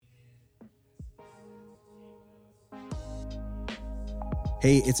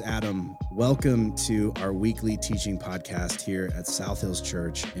Hey, it's Adam. Welcome to our weekly teaching podcast here at South Hills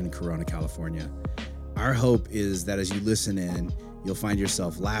Church in Corona, California. Our hope is that as you listen in, you'll find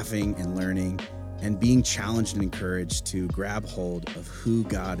yourself laughing and learning and being challenged and encouraged to grab hold of who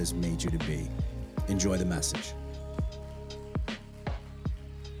God has made you to be. Enjoy the message.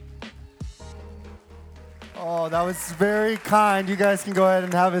 Oh, that was very kind. You guys can go ahead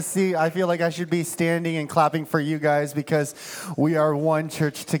and have a seat. I feel like I should be standing and clapping for you guys because we are one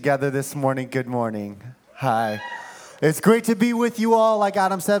church together this morning. Good morning. Hi. It's great to be with you all. Like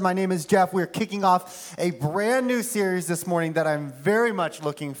Adam said, my name is Jeff. We're kicking off a brand new series this morning that I'm very much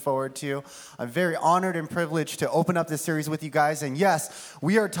looking forward to. I'm very honored and privileged to open up this series with you guys. And yes,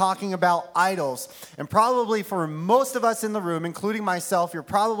 we are talking about idols. And probably for most of us in the room, including myself, you're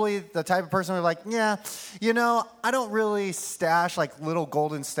probably the type of person who's like, yeah, I don't really stash like little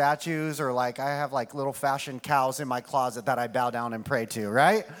golden statues or like I have like little fashion cows in my closet that I bow down and pray to,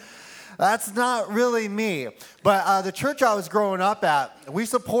 right? That's not really me. But the church I was growing up at, we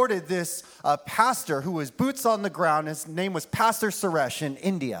supported this pastor who was boots on the ground. His name was Pastor Suresh in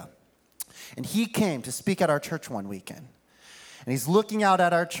India. And he came to speak at our church one weekend. And he's looking out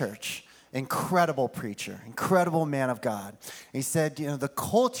at our church. Incredible preacher, incredible man of God. He said, the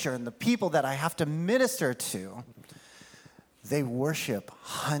culture and the people that I have to minister to, they worship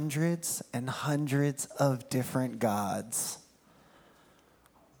hundreds and hundreds of different gods.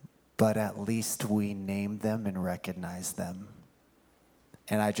 But at least we name them and recognize them.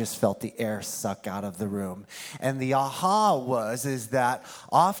 And I just felt the air suck out of the room. And the aha is that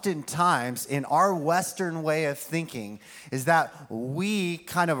oftentimes in our Western way of thinking is that we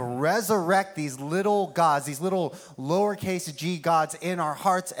kind of resurrect these little gods, these little lowercase g gods in our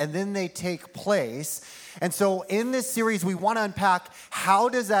hearts, and then they take place. And so in this series, we want to unpack how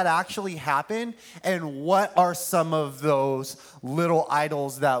does that actually happen and what are some of those little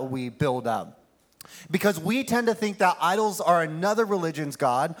idols that we build up. Because we tend to think that idols are another religion's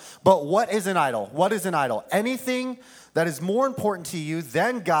God, but what is an idol? What is an idol? Anything that is more important to you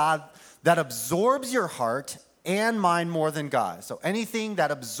than God, that absorbs your heart and mind more than God. So anything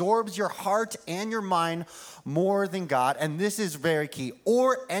that absorbs your heart and your mind more than God, and this is very key,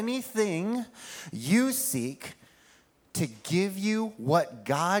 or anything you seek to give you what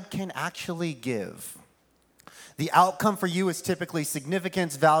God can actually give. The outcome for you is typically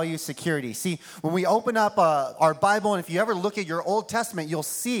significance, value, security. See, when we open up our Bible, and if you ever look at your Old Testament, you'll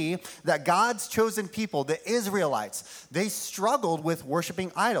see that God's chosen people, the Israelites, they struggled with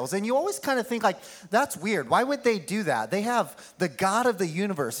worshiping idols. And you always kind of think like, that's weird. Why would they do that? They have the God of the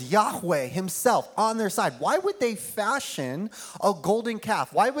universe, Yahweh himself, on their side. Why would they fashion a golden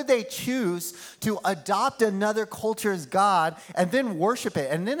calf? Why would they choose to adopt another culture's God and then worship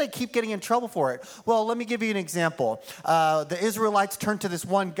it? And then they keep getting in trouble for it. Well, let me give you an example. The Israelites turned to this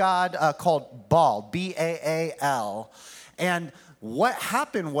one god called Baal, B-A-A-L. And what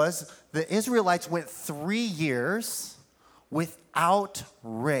happened was the Israelites went 3 years without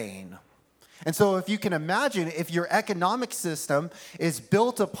rain. And so if you can imagine, if your economic system is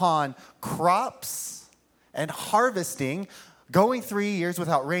built upon crops and harvesting, going 3 years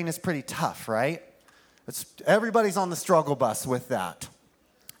without rain is pretty tough, right? Everybody's on the struggle bus with that.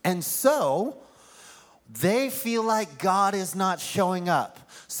 And so they feel like God is not showing up.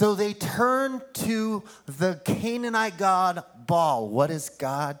 So they turn to the Canaanite god Baal. What is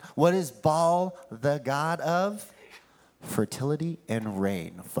God? What is Baal the god of? Fertility and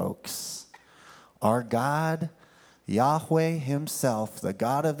rain, folks. Our God, Yahweh himself, the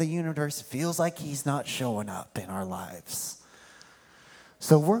God of the universe, feels like he's not showing up in our lives.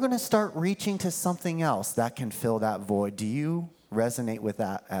 So we're going to start reaching to something else that can fill that void. Do you resonate with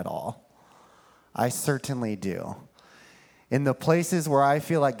that at all? I certainly do. In the places where I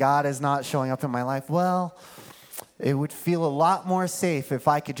feel like God is not showing up in my life, well, it would feel a lot more safe if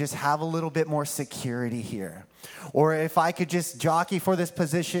I could just have a little bit more security here. Or if I could just jockey for this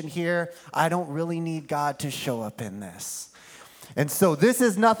position here, I don't really need God to show up in this. And so this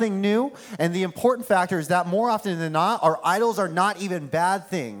is nothing new. And the important factor is that more often than not, our idols are not even bad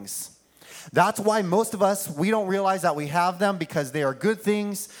things. That's why most of us, we don't realize that we have them because they are good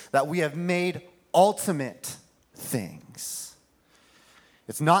things that we have made ultimate things.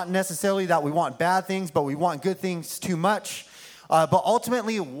 It's not necessarily that we want bad things, but we want good things too much. But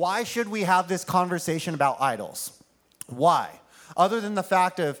ultimately, why should we have this conversation about idols? Why? Other than the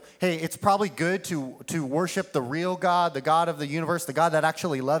fact of, hey, it's probably good to worship the real God, the God of the universe, the God that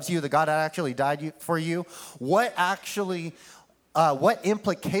actually loves you, the God that actually died for you. What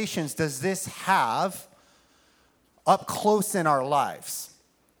implications does this have up close in our lives?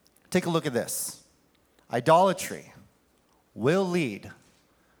 Take a look at this. Idolatry will lead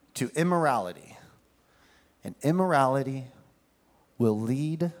to immorality. And immorality will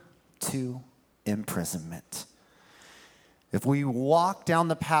lead to imprisonment. If we walk down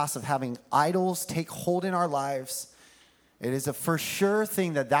the path of having idols take hold in our lives, it is a for sure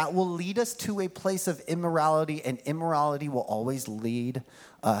thing that will lead us to a place of immorality, and immorality will always lead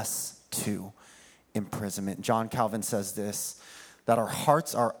us to imprisonment. John Calvin says this, that our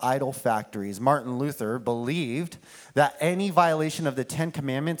hearts are idol factories. Martin Luther believed that any violation of the Ten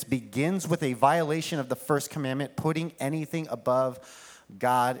Commandments begins with a violation of the first commandment, putting anything above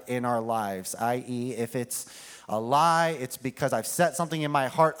God in our lives, i.e., if it's a lie, it's because I've set something in my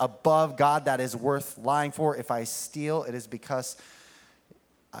heart above God that is worth lying for. If I steal, it is because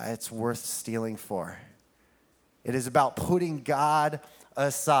it's worth stealing for. It is about putting God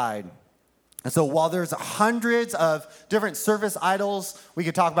aside. And so while there's hundreds of different service idols, we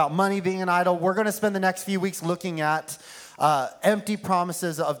could talk about money being an idol. We're going to spend the next few weeks looking at empty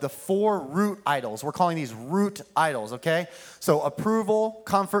promises of the 4 root idols. We're calling these root idols, okay? So approval,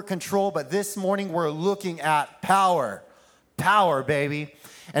 comfort, control. But this morning we're looking at power. Power, baby.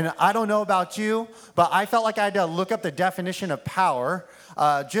 And I don't know about you, but I felt like I had to look up the definition of power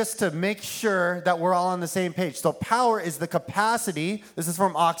just to make sure that we're all on the same page. So power is the capacity, this is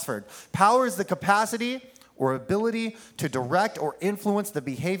from Oxford. Power is the capacity or ability to direct or influence the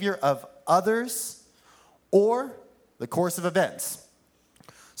behavior of others or the course of events.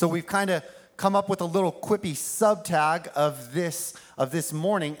 So we've kind of come up with a little quippy subtag of this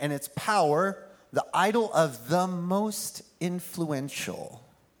morning, and it's power, the idol of the most influential.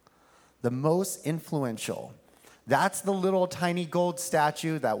 The most influential. That's the little tiny gold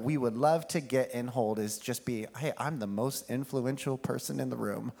statue that we would love to get and hold, is just be, hey, I'm the most influential person in the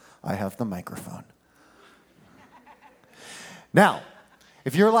room. I have the microphone. Now,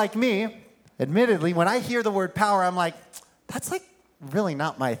 if you're like me, admittedly, when I hear the word power, I'm like, that's like really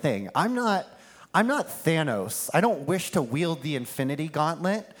not my thing. I'm not Thanos. I don't wish to wield the Infinity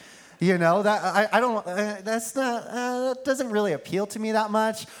Gauntlet. You know, that I don't. That's not. That doesn't really appeal to me that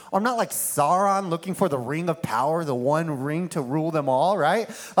much. Or I'm not like Sauron looking for the ring of power, the one ring to rule them all, right?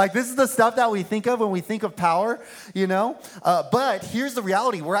 Like this is the stuff that we think of when we think of power, you know. But here's the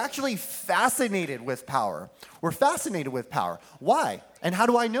reality: we're actually fascinated with power. We're fascinated with power. Why? And how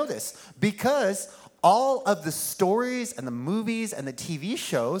do I know this? Because all of the stories and the movies and the TV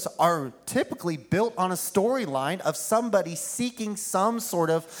shows are typically built on a storyline of somebody seeking some sort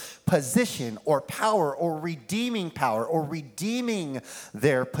of position or power or redeeming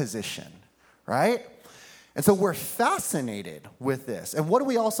their position, right? And so we're fascinated with this. And what do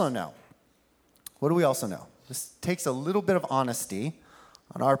we also know? What do we also know? This takes a little bit of honesty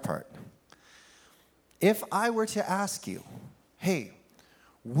on our part. If I were to ask you, hey,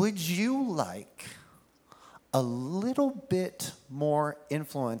 would you like a little bit more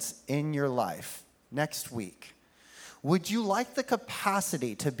influence in your life next week? Would you like the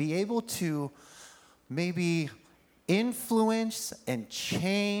capacity to be able to maybe influence and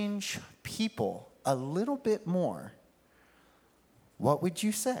change people a little bit more? What would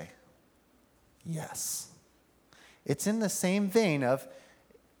you say? Yes. It's in the same vein of,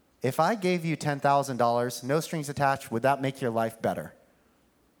 if I gave you $10,000, no strings attached, would that make your life better?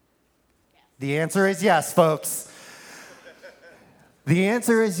 The answer is yes, folks. The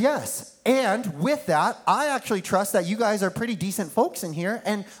answer is yes. And with that, I actually trust that you guys are pretty decent folks in here.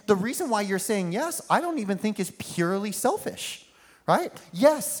 And the reason why you're saying yes, I don't even think is purely selfish, right?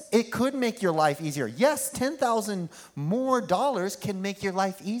 Yes, it could make your life easier. Yes, $10,000 more can make your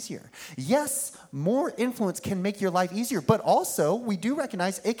life easier. Yes, more influence can make your life easier. But also, we do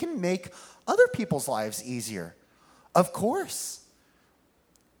recognize it can make other people's lives easier. Of course.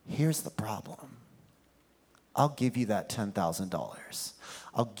 Here's the problem. I'll give you that $10,000.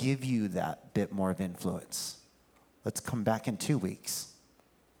 I'll give you that bit more of influence. Let's come back in 2 weeks.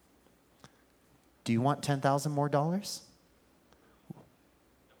 Do you want $10,000 more dollars?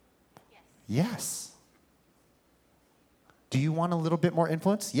 Yes. Do you want a little bit more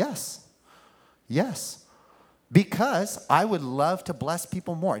influence? Yes. Yes. Because I would love to bless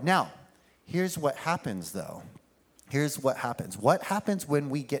people more. Now, here's what happens though. Here's what happens. What happens when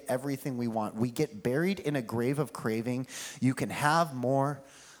we get everything we want? We get buried in a grave of craving. You can have more,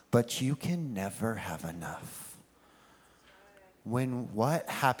 but you can never have enough. What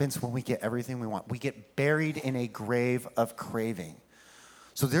happens when we get everything we want? We get buried in a grave of craving.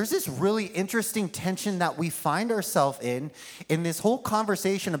 So there's this really interesting tension that we find ourselves in this whole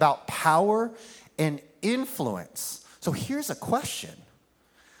conversation about power and influence. So here's a question.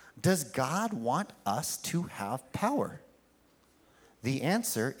 Does God want us to have power? The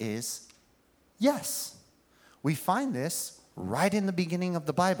answer is yes. We find this right in the beginning of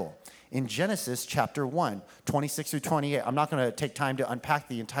the Bible. In Genesis chapter 1, 26 through 28. I'm not going to take time to unpack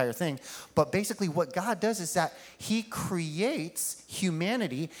the entire thing. But basically what God does is that he creates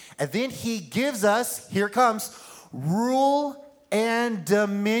humanity. And then he gives us, here it comes, rule and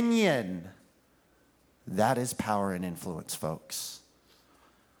dominion. That is power and influence, folks.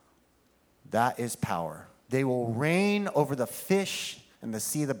 That is power. They will reign over the fish and the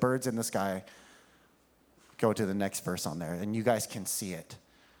sea, the birds in the sky. Go to the next verse on there, and you guys can see it.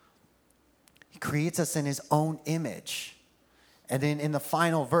 He creates us in his own image. And then in the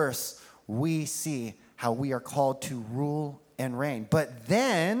final verse, we see how we are called to rule and reign. But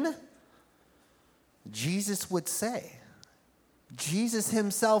then, Jesus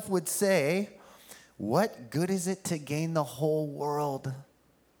himself would say, what good is it to gain the whole world,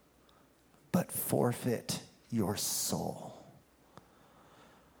 but forfeit your soul?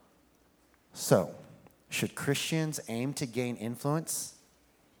 So, should Christians aim to gain influence?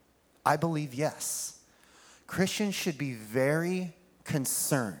 I believe yes. Christians should be very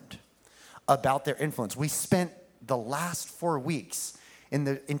concerned about their influence. We spent the last 4 weeks in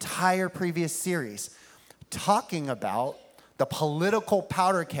the entire previous series talking about the political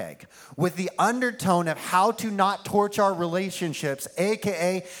powder keg with the undertone of how to not torch our relationships,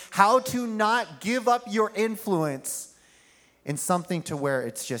 aka how to not give up your influence in something to where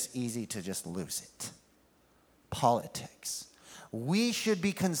it's just easy to just lose it. Politics. We should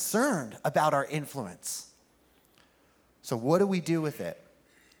be concerned about our influence. So what do we do with it?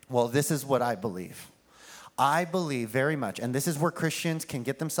 Well, this is what I believe. I believe very much, and this is where Christians can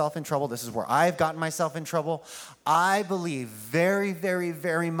get themselves in trouble. This is where I've gotten myself in trouble. I believe very, very,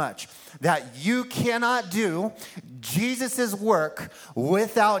 very much that you cannot do Jesus' work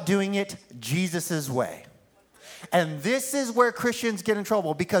without doing it Jesus' way. And this is where Christians get in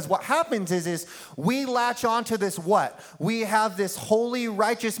trouble, because what happens is we latch on to this what? We have this holy,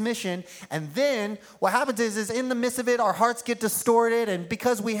 righteous mission, and then what happens is in the midst of it, our hearts get distorted, and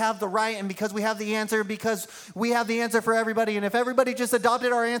because we have the right, and because we have the answer, because we have the answer for everybody, and if everybody just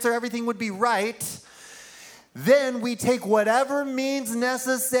adopted our answer, everything would be right, then we take whatever means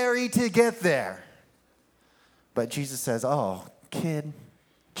necessary to get there. But Jesus says, oh, kid,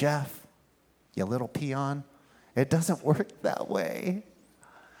 Jeff, you little peon, it doesn't work that way.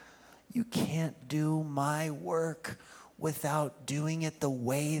 You can't do my work without doing it the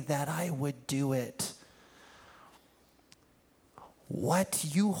way that I would do it. What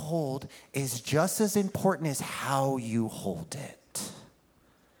you hold is just as important as how you hold it.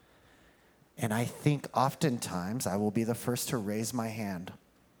 And I think oftentimes, I will be the first to raise my hand,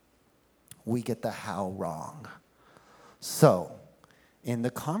 we get the how wrong. So, in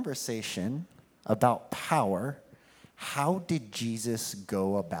the conversation about power, how did Jesus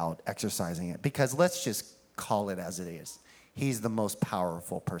go about exercising it? Because let's just call it as it is. He's the most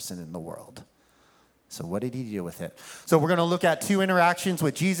powerful person in the world. So what did he do with it? So we're going to look at 2 interactions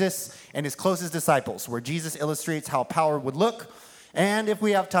with Jesus and his closest disciples, where Jesus illustrates how power would look. And if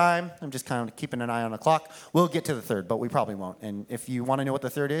we have time, I'm just kind of keeping an eye on the clock, we'll get to the third, but we probably won't. And if you want to know what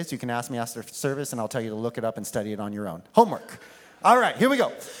the third is, you can ask me after service, and I'll tell you to look it up and study it on your own. Homework. All right, here we go.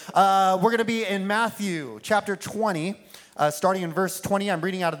 We're going to be in Matthew chapter 20, starting in verse 20. I'm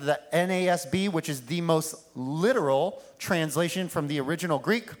reading out of the NASB, which is the most literal translation from the original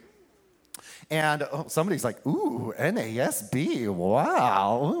Greek. And somebody's like, ooh, NASB,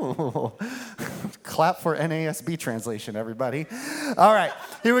 wow. Ooh. Clap for NASB translation, everybody. All right,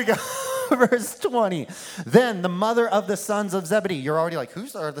 here we go. Verse 20. Then the mother of the sons of Zebedee. You're already like, who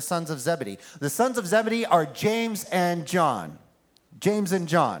are the sons of Zebedee? The sons of Zebedee are James and John. James and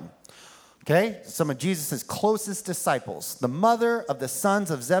John. Okay, some of Jesus' closest disciples. The mother of the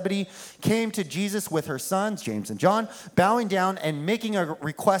sons of Zebedee came to Jesus with her sons, James and John, bowing down and making a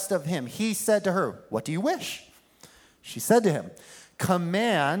request of him. He said to her, what do you wish? She said to him,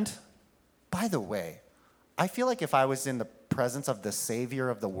 command. By the way, I feel like if I was in the presence of the Savior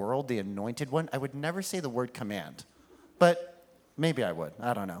of the world, the anointed one, I would never say the word command. But maybe I would.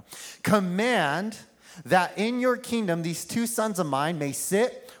 I don't know. Command that in your kingdom these 2 sons of mine may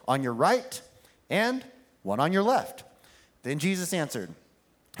sit on your right and one on your left. Then Jesus answered,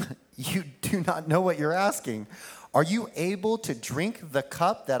 you do not know what you're asking. Are you able to drink the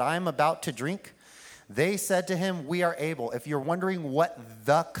cup that I am about to drink? They said to him, we are able. If you're wondering what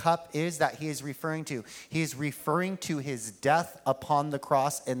the cup is that he is referring to, he is referring to his death upon the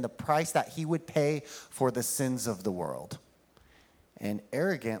cross and the price that he would pay for the sins of the world. And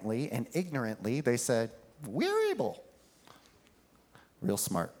arrogantly and ignorantly, they said, we're able. Real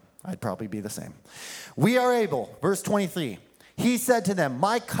smart. I'd probably be the same. We are able. Verse 23. He said to them,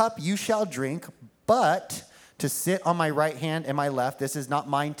 my cup you shall drink, but to sit on my right hand and my left. This is not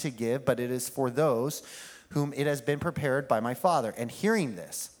mine to give, but it is for those whom it has been prepared by my Father. And hearing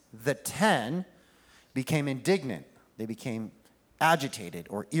this, the 10 became indignant. They became agitated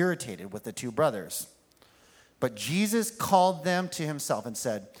or irritated with the two brothers. But Jesus called them to himself and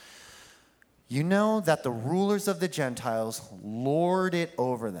said, you know that the rulers of the Gentiles lord it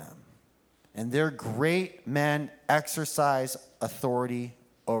over them, and their great men exercise authority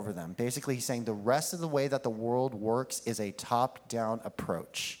over them. Basically, he's saying the rest of the way that the world works is a top-down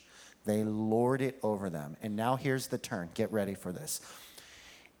approach. They lord it over them. And now here's the turn. Get ready for this.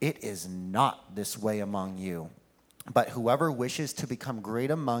 It is not this way among you, but whoever wishes to become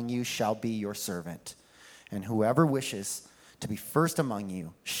great among you shall be your servant. And whoever wishes to be first among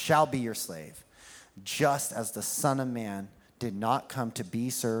you shall be your slave, just as the Son of Man did not come to be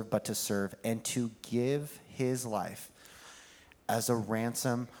served, but to serve, and to give his life as a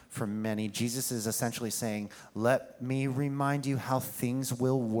ransom for many. Jesus is essentially saying, let me remind you how things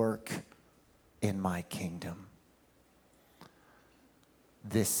will work in my kingdom.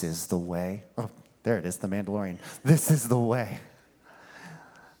 This is the way. Oh, there it is, the Mandalorian. This is the way.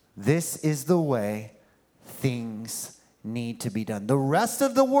 This is the way things need to be done. The rest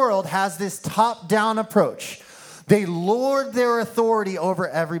of the world has this top-down approach. They lord their authority over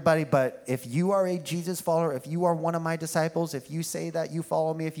everybody, but if you are a Jesus follower, if you are one of my disciples, if you say that you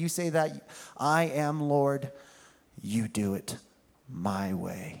follow me, if you say that I am Lord, you do it my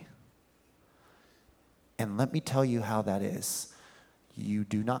way. And let me tell you how that is. You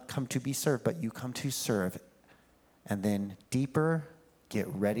do not come to be served, but you come to serve. And then deeper, get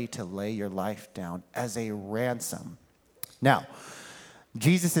ready to lay your life down as a ransom. Now,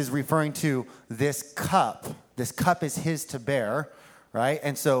 Jesus is referring to this cup. This cup is his to bear, right?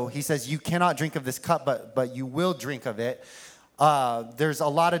 And so he says, you cannot drink of this cup, but you will drink of it. There's a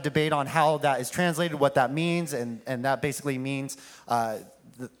lot of debate on how that is translated, what that means, and that basically means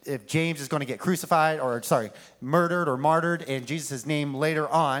if James is going to get murdered or martyred in Jesus' name later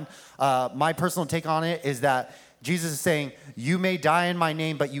on. My personal take on it is that Jesus is saying, you may die in my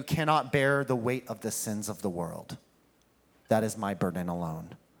name, but you cannot bear the weight of the sins of the world. That is my burden alone.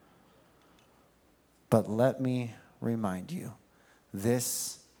 But let me remind you,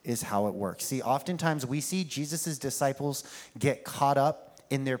 this is how it works. See, oftentimes we see Jesus' disciples get caught up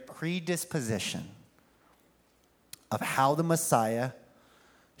in their predisposition of how the Messiah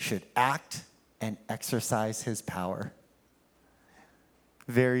should act and exercise his power.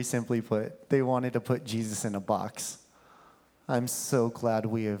 Very simply put, they wanted to put Jesus in a box. I'm so glad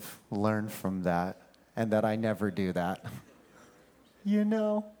we have learned from that and that I never do that. You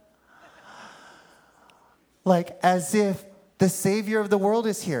know? Like as if the Savior of the world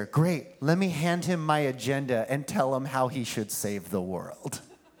is here. Great, let me hand him my agenda and tell him how he should save the world.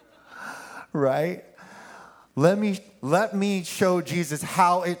 Right? Let me show Jesus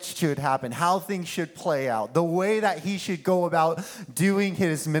how it should happen, how things should play out, the way that he should go about doing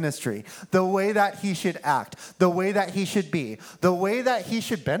his ministry, the way that he should act, the way that he should be, the way that he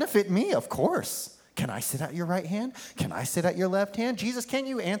should benefit me, of course. Can I sit at your right hand? Can I sit at your left hand? Jesus, can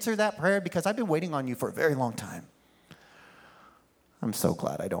you answer that prayer? Because I've been waiting on you for a very long time. I'm so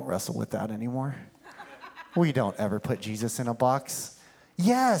glad I don't wrestle with that anymore. We don't ever put Jesus in a box.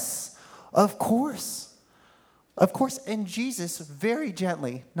 Yes, of course. Of course, and Jesus very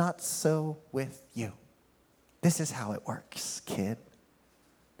gently, not so with you. This is how it works, kid.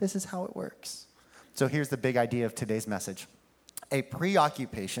 This is how it works. So here's the big idea of today's message. A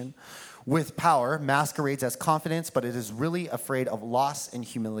preoccupation with power masquerades as confidence, but it is really afraid of loss and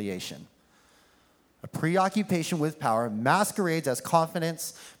humiliation. A preoccupation with power masquerades as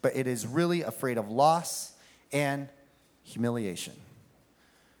confidence, but it is really afraid of loss and humiliation.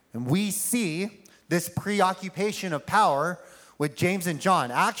 And we see this preoccupation of power with James and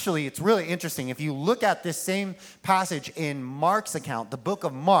John. Actually, it's really interesting. If you look at this same passage in Mark's account, the book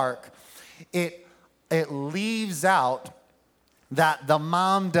of Mark, it leaves out that the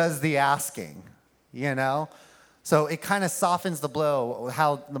mom does the asking, you know? So it kind of softens the blow,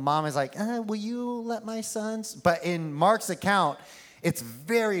 how the mom is like, will you let my sons? But in Mark's account, it's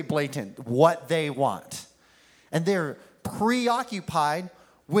very blatant what they want. And they're preoccupied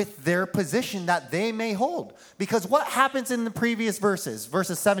with their position that they may hold. Because what happens in the previous verses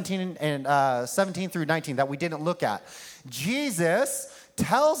 17 and 17 through 19 that we didn't look at? Jesus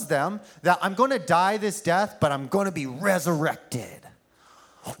tells them that I'm going to die this death, but I'm going to be resurrected.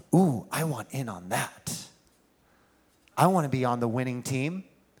 Ooh, I want in on that. I want to be on the winning team.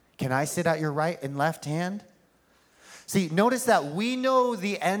 Can I sit at your right and left hand? See, notice that we know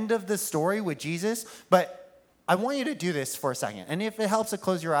the end of the story with Jesus, but I want you to do this for a second. And if it helps to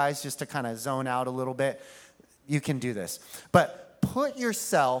close your eyes just to kind of zone out a little bit, you can do this. But put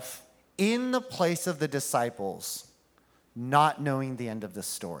yourself in the place of the disciples, not knowing the end of the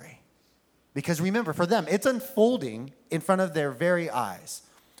story. Because remember, for them, it's unfolding in front of their very eyes.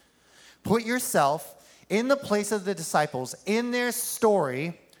 Put yourself in the place of the disciples, in their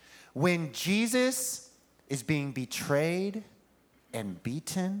story, when Jesus is being betrayed and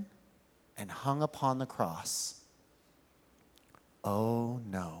beaten and hung upon the cross. Oh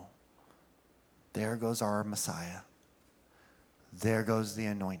no. There goes our Messiah. There goes the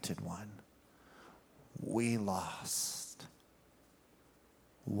anointed one. We lost.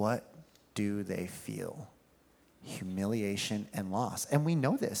 What do they feel? Humiliation and loss. And we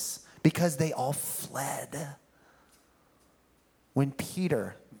know this because they all fled. When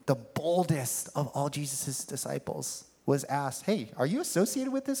Peter, the boldest of all Jesus' disciples, was asked, hey, are you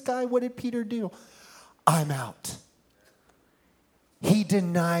associated with this guy? What did Peter do? I'm out. He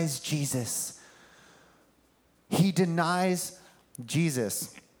denies Jesus. He denies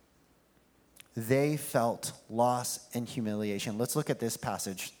Jesus. They felt loss and humiliation. Let's look at this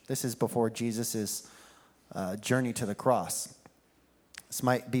passage. This is before Jesus' journey to the cross. This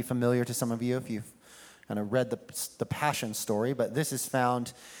might be familiar to some of you if you've kind of read the Passion story, but this is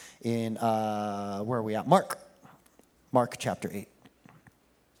found in, where are we at? Mark chapter 8,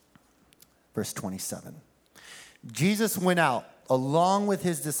 verse 27. Jesus went out along with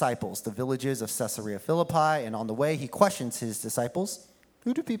his disciples, the villages of Caesarea Philippi, and on the way he questions his disciples,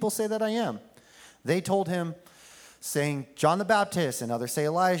 who do people say that I am? They told him, saying, John the Baptist, and others say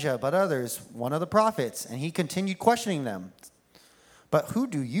Elijah, but others, one of the prophets. And he continued questioning them. But who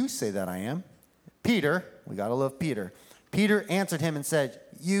do you say that I am? Peter, we got to love Peter. Peter answered him and said,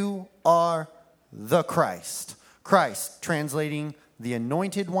 you are the Christ. Christ, translating the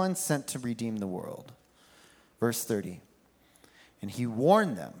anointed one sent to redeem the world. Verse 30. And he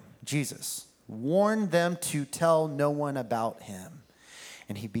warned them, Jesus, warned them to tell no one about him.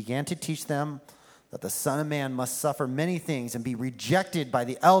 And he began to teach them that the Son of Man must suffer many things and be rejected by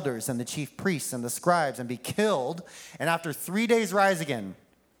the elders and the chief priests and the scribes and be killed, and after 3 days rise again.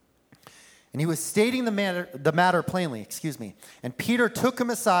 And he was stating the matter plainly, And Peter took him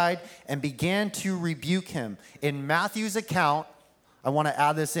aside and began to rebuke him. In Matthew's account, I want to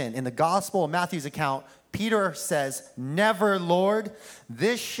add this in the Gospel of Matthew's account, Peter says, never, Lord,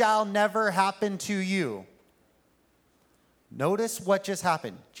 this shall never happen to you. Notice what just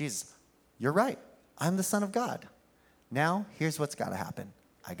happened. Jesus, you're right. I'm the Son of God. Now, here's what's got to happen.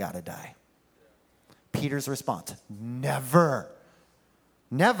 I got to die. Peter's response, never.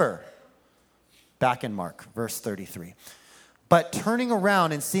 Never. Back in Mark, verse 33. But turning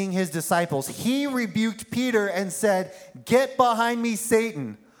around and seeing his disciples, he rebuked Peter and said, get behind me,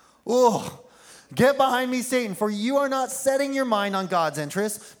 Satan. Oh, get behind me, Satan, for you are not setting your mind on God's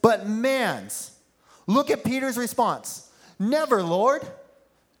interests, but man's. Look at Peter's response. Never, Lord.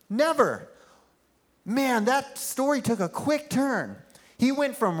 Never. Man, that story took a quick turn. He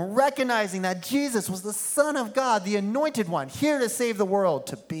went from recognizing that Jesus was the Son of God, the anointed one, here to save the world,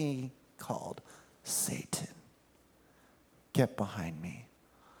 to being called Satan. Get behind me.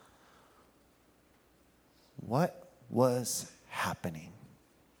 What was happening?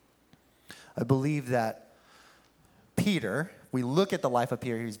 I believe that Peter, we look at the life of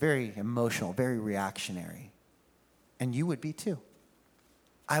Peter, he was very emotional, very reactionary. And you would be too.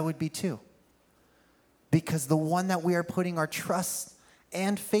 I would be too. Because the one that we are putting our trust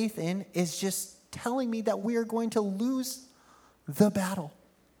and faith in is just telling me that we are going to lose the battle.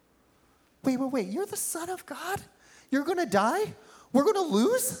 Wait, you're the Son of God? You're going to die? We're going to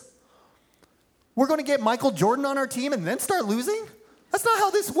lose? We're going to get Michael Jordan on our team and then start losing? That's not how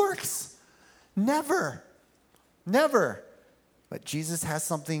this works. Never. But Jesus has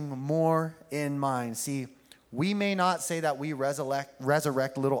something more in mind. See, we may not say that we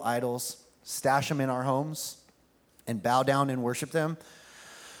resurrect little idols, stash them in our homes, and bow down and worship them.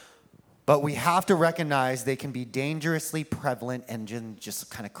 But we have to recognize they can be dangerously prevalent and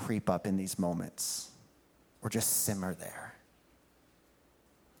just kind of creep up in these moments or just simmer there.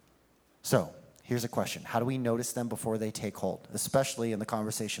 So here's a question. How do we notice them before they take hold, especially in the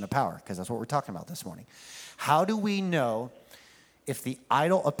conversation of power? Because that's what we're talking about this morning. How do we know if the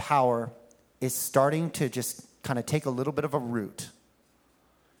idol of power is starting to just kind of take a little bit of a root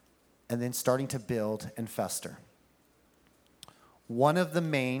and then starting to build and fester? One of the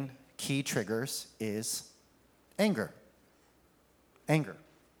main key triggers is anger. Anger.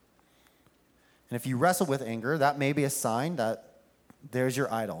 And if you wrestle with anger, that may be a sign that there's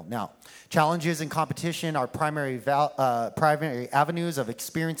your idol. Now, challenges and competition are primary avenues of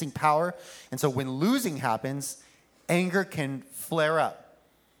experiencing power. And so when losing happens, anger can flare up.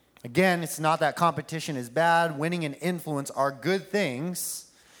 Again, it's not that competition is bad. Winning and influence are good things.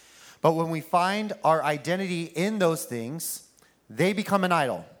 But when we find our identity in those things, they become an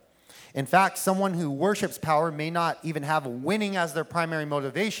idol. In fact, someone who worships power may not even have winning as their primary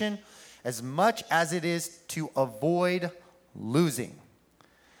motivation as much as it is to avoid losing.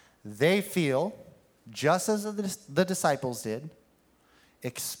 They feel, just as the disciples did,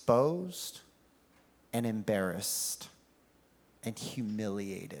 exposed and embarrassed and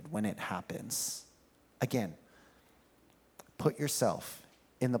humiliated when it happens. Again, put yourself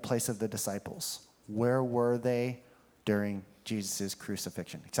in the place of the disciples. Where were they during Jesus'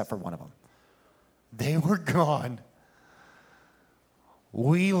 crucifixion? Except for one of them. They were gone.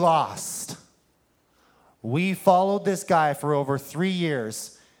 We lost. We followed this guy for over 3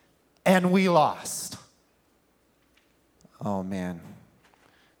 years, and we lost. Oh, man.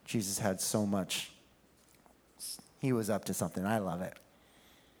 Jesus had so much. He was up to something. I love it.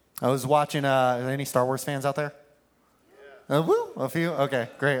 I was watching, any Star Wars fans out there? Woo, a few? Okay,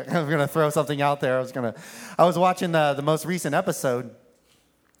 great. I'm going to throw something out there. I was watching the most recent episode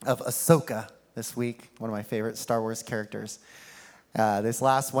of Ahsoka this week, one of my favorite Star Wars characters. This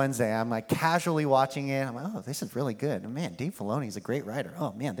last Wednesday, I'm like casually watching it. I'm like, oh, this is really good. And man, Dave Filoni's a great writer.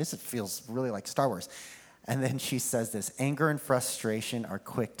 Oh man, this feels really like Star Wars. And then she says this, anger and frustration are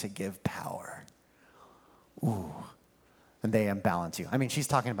quick to give power. Ooh, and they imbalance you. I mean, she's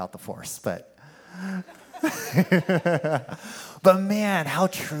talking about the Force, but... But man, how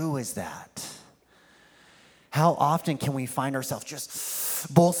true is that? How often can we find ourselves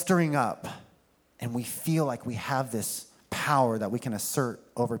just bolstering up and we feel like we have this power that we can assert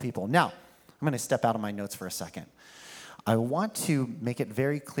over people? Now, I'm going to step out of my notes for a second. I want to make it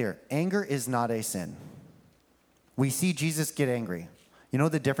very clear. Anger is not a sin. We see Jesus get angry. You know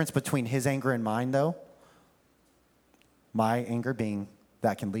the difference between his anger and mine, though? My anger being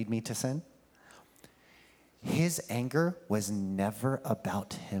that can lead me to sin. His anger was never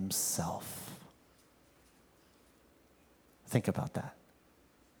about himself. Think about that.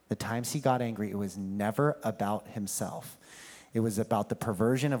 The times he got angry, it was never about himself. It was about the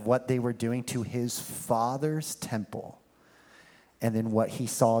perversion of what they were doing to his Father's temple and then what he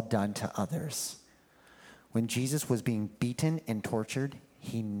saw done to others. When Jesus was being beaten and tortured,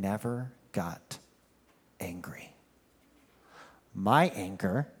 he never got angry. My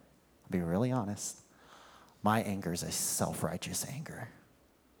anger, I'll be really honest, my anger is a self-righteous anger.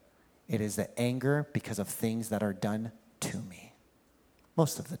 It is the anger because of things that are done to me,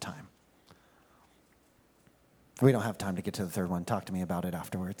 most of the time. We don't have time to get to the third one. Talk to me about it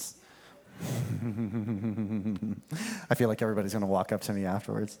afterwards. I feel like everybody's going to walk up to me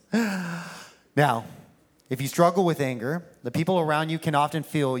afterwards. Now, if you struggle with anger, the people around you can often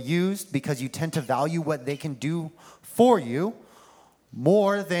feel used because you tend to value what they can do for you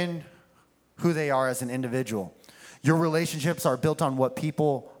more than who they are as an individual. Your relationships are built on what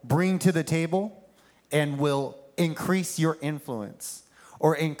people bring to the table and will increase your influence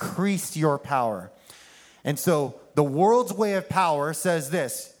or increase your power. And so the world's way of power says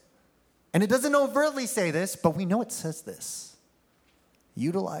this, and it doesn't overtly say this, but we know it says this: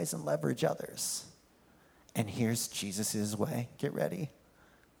 utilize and leverage others. And here's Jesus' way. Get ready.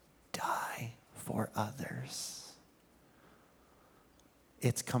 Die for others.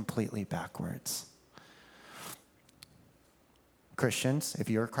 It's completely backwards. Christians,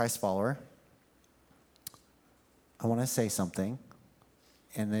 if you're a Christ follower, I want to say something,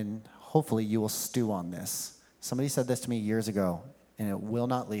 and then hopefully you will stew on this. Somebody said this to me years ago, and it will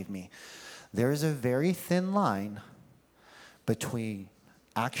not leave me. There is a very thin line between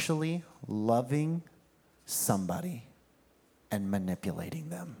actually loving somebody and manipulating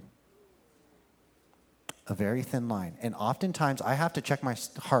them. A very thin line. And oftentimes I have to check my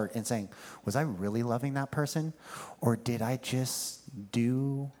heart and saying, was I really loving that person? Or did I just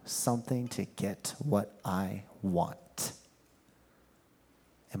do something to get what I want?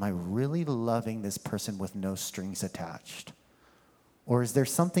 Am I really loving this person with no strings attached? Or is there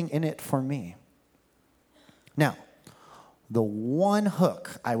something in it for me? Now, the one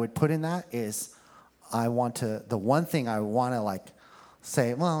hook I would put in that is the one thing I want to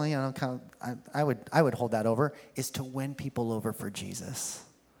say, well, you know, kind of, I would hold that over, is to win people over for Jesus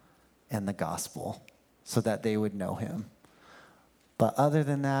and the gospel so that they would know him. But other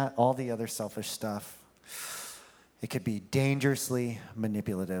than that, all the other selfish stuff, it could be dangerously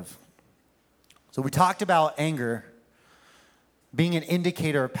manipulative. So we talked about anger being an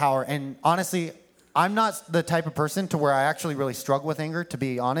indicator of power. And honestly, I'm not the type of person to where I actually really struggle with anger, to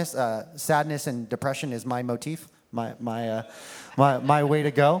be honest. Sadness and depression is my motif, my way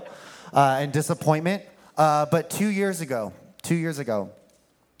to go, and disappointment. But 2 years ago,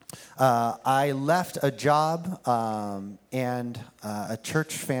 I left a job and a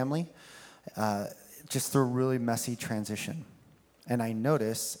church family just through a really messy transition. And I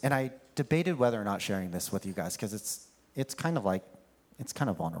noticed, and I debated whether or not sharing this with you guys because it's kind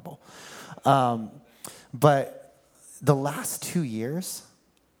of vulnerable. But the last 2 years,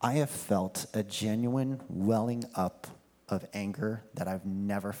 I have felt a genuine welling up of anger that I've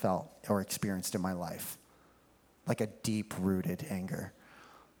never felt or experienced in my life. Like a deep-rooted anger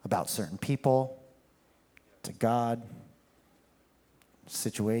about certain people, to God,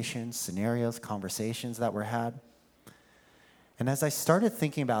 situations, scenarios, conversations that were had. And as I started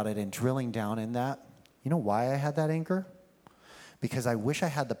thinking about it and drilling down in that, you know why I had that anger? Because I wish I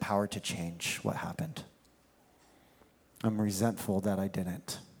had the power to change what happened. I'm resentful that I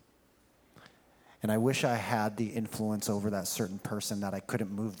didn't. And I wish I had the influence over that certain person that I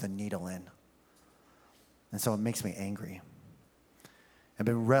couldn't move the needle in. And so it makes me angry. I've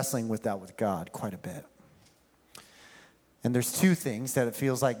been wrestling with that with God quite a bit. And there's two things that it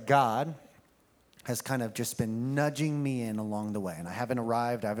feels like God has kind of just been nudging me in along the way. And I haven't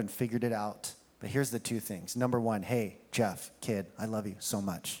arrived, I haven't figured it out. But here's the two things. Number one, hey, Jeff, kid, I love you so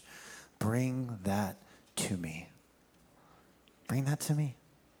much. Bring that to me. Bring that to me.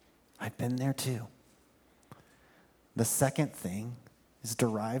 I've been there too. The second thing is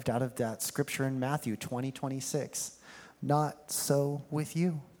derived out of that scripture in Matthew 20:26. Not so with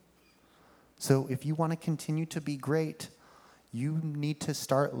you. So if you want to continue to be great, you need to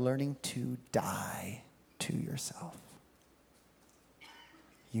start learning to die to yourself.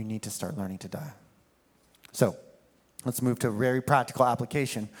 You need to start learning to die. So let's move to a very practical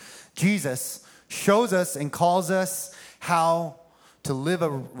application. Jesus shows us and calls us how to live a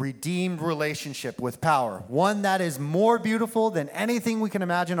redeemed relationship with power. One that is more beautiful than anything we can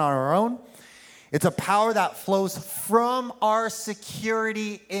imagine on our own. It's a power that flows from our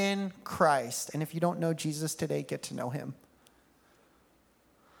security in Christ. And if you don't know Jesus today, get to know him.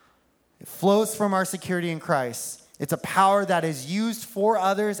 It flows from our security in Christ. It's a power that is used for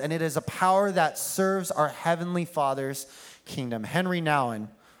others, and it is a power that serves our Heavenly Father's kingdom. Henry Nouwen,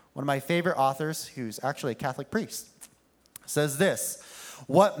 one of my favorite authors, who's actually a Catholic priest, says this: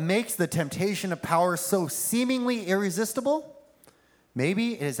 what makes the temptation of power so seemingly irresistible?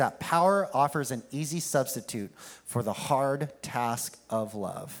 Maybe it is that power offers an easy substitute for the hard task of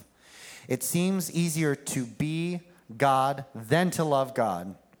love. It seems easier to be God than to love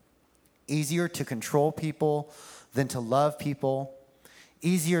God. Easier to control people than to love people.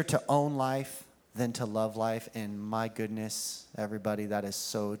 Easier to own life than to love life. And my goodness, everybody, that is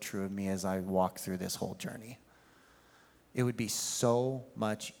so true of me as I walk through this whole journey. It would be so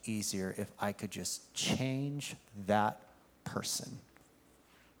much easier if I could just change that person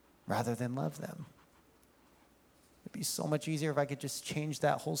rather than love them. It'd be so much easier if I could just change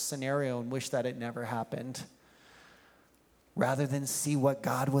that whole scenario and wish that it never happened, rather than see what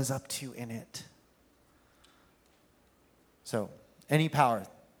God was up to in it. So, any power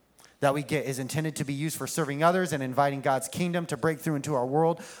that we get is intended to be used for serving others and inviting God's kingdom to break through into our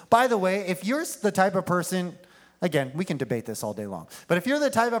world. By the way, if you're the type of person, again, we can debate this all day long, but if you're the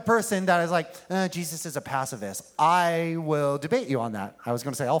type of person that is like, Jesus is a pacifist, I will debate you on that. I was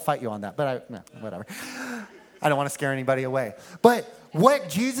going to say, I'll fight you on that, but whatever. I don't want to scare anybody away. But what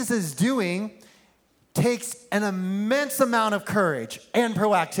Jesus is doing takes an immense amount of courage and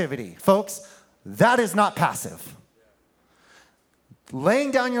proactivity. Folks, that is not passive.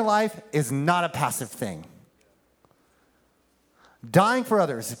 Laying down your life is not a passive thing. Dying for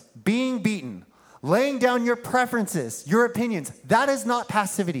others, being beaten, laying down your preferences, your opinions, that is not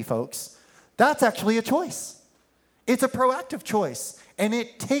passivity, folks. That's actually a choice. It's a proactive choice. And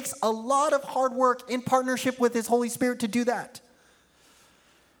it takes a lot of hard work in partnership with His Holy Spirit to do that.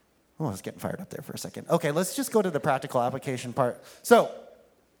 Oh, I was getting fired up there for a second. Okay, let's just go to the practical application part. So,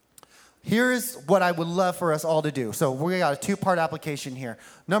 here's what I would love for us all to do. So, we got a two-part application here.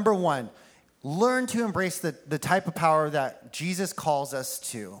 Number one, learn to embrace the type of power that Jesus calls us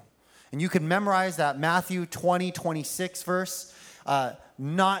to. And you can memorize that Matthew 20:26 verse.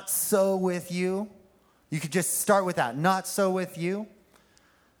 Not so with you. You could just start with that. Not so with you.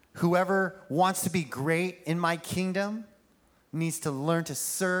 Whoever wants to be great in my kingdom needs to learn to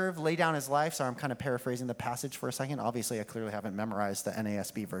serve, lay down his life. So I'm kind of paraphrasing the passage for a second. Obviously, I clearly haven't memorized the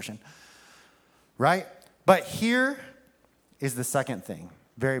NASB version. Right? But here is the second thing,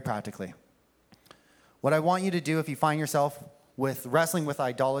 very practically. What I want you to do if you find yourself with wrestling with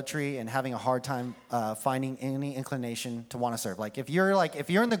idolatry and having a hard time finding any inclination to want to serve. If you're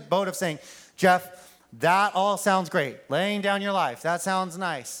in the boat of saying, Jeff, that all sounds great. Laying down your life, that sounds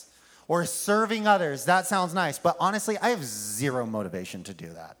nice. Or serving others, that sounds nice. But honestly, I have zero motivation to do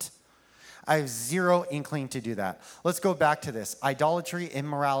that. I have zero inkling to do that. Let's go back to this. Idolatry,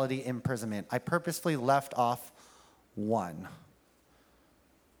 immorality, imprisonment. I purposefully left off one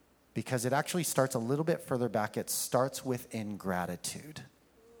because it actually starts a little bit further back. It starts with ingratitude.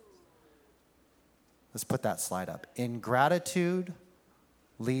 Let's put that slide up. Ingratitude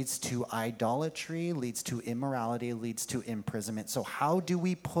leads to idolatry, leads to immorality, leads to imprisonment. So how do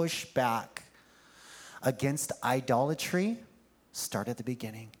we push back against idolatry? Start at the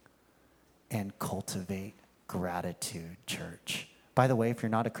beginning and cultivate gratitude, church. By the way, if you're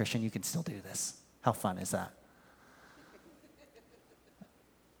not a Christian, you can still do this. How fun is that?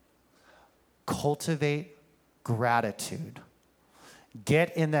 Cultivate gratitude.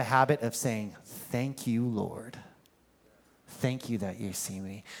 Get in the habit of saying, thank you, Lord. Thank you that you see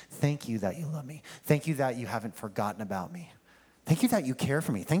me. Thank you that you love me. Thank you that you haven't forgotten about me. Thank you that you care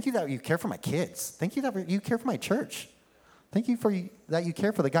for me. Thank you that you care for my kids. Thank you that you care for my church. Thank you that you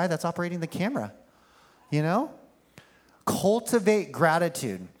care for the guy that's operating the camera. You know? Cultivate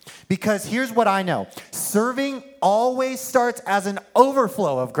gratitude. Because here's what I know. Serving always starts as an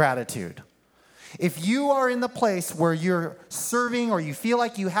overflow of gratitude. If you are in the place where you're serving or you feel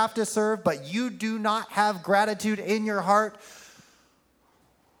like you have to serve, but you do not have gratitude in your heart,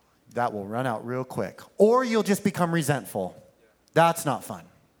 that will run out real quick. Or you'll just become resentful. That's not fun.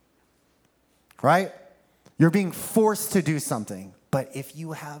 Right? You're being forced to do something. But if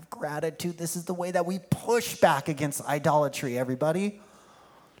you have gratitude, this is the way that we push back against idolatry, everybody.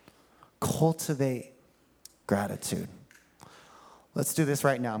 Cultivate gratitude. Let's do this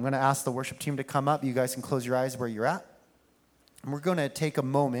right now. I'm going to ask the worship team to come up. You guys can close your eyes where you're at. And we're going to take a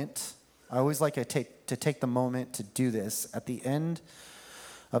moment. I always like to take the moment to do this at the end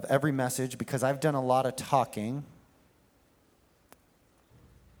of every message because I've done a lot of talking.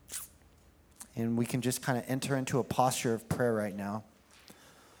 And we can just kind of enter into a posture of prayer right now.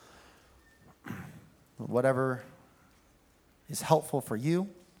 Whatever is helpful for you.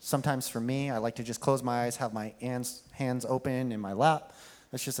 Sometimes for me, I like to just close my eyes, have my hands open in my lap.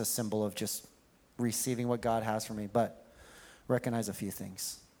 That's just a symbol of just receiving what God has for me. But recognize a few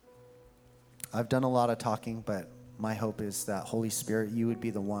things. I've done a lot of talking, but my hope is that Holy Spirit, you would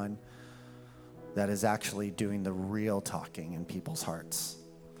be the one that is actually doing the real talking in people's hearts.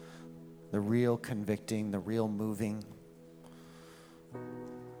 The real convicting, the real moving.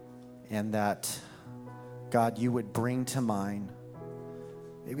 And that, God, you would bring to mind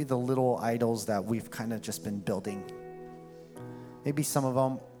maybe the little idols that we've kind of just been building. Maybe some of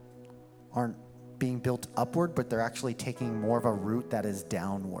them aren't being built upward, but they're actually taking more of a root that is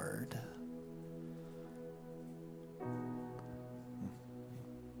downward.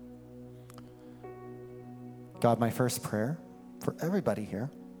 God, my first prayer for everybody here,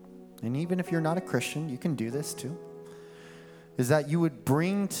 and even if you're not a Christian, you can do this too, is that you would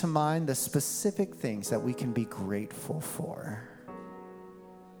bring to mind the specific things that we can be grateful for.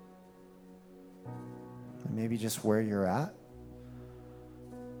 And maybe just where you're at,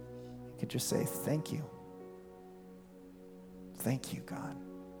 you could just say, thank you. Thank you, God.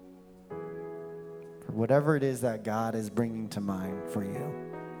 For whatever it is that God is bringing to mind for you.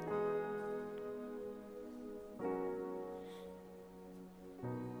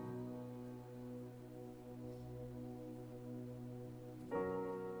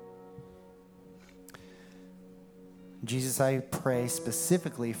 Jesus, I pray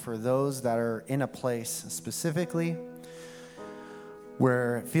specifically for those that are in a place specifically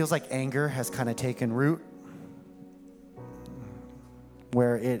where it feels like anger has kind of taken root,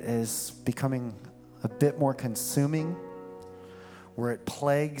 where it is becoming a bit more consuming, where it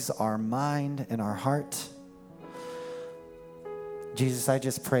plagues our mind and our heart. Jesus, I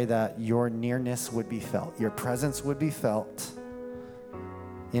just pray that your nearness would be felt, your presence would be felt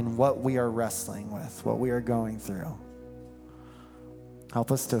in what we are wrestling with, what we are going through. Help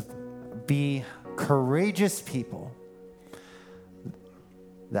us to be courageous people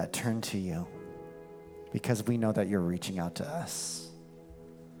that turn to you because we know that you're reaching out to us.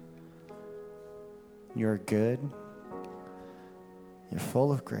 You're good. You're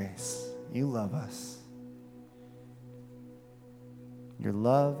full of grace. You love us. Your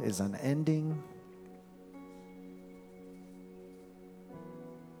love is unending.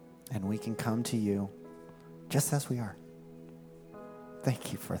 And we can come to you just as we are.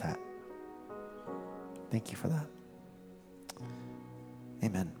 Thank you for that. Thank you for that.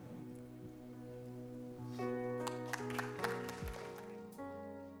 Amen.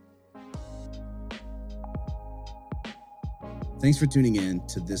 Thanks for tuning in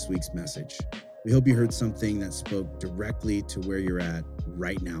to this week's message. We hope you heard something that spoke directly to where you're at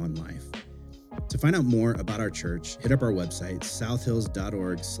right now in life. To find out more about our church, hit up our website,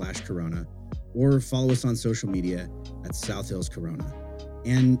 southhills.org/corona, or follow us on social media at South Hills Corona.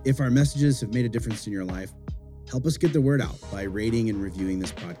 And if our messages have made a difference in your life, help us get the word out by rating and reviewing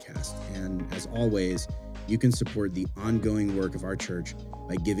this podcast. And as always, you can support the ongoing work of our church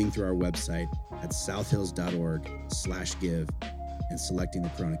by giving through our website at southhills.org/give and selecting the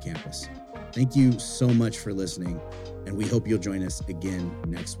Corona campus. Thank you so much for listening, and we hope you'll join us again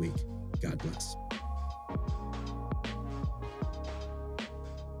next week. God bless.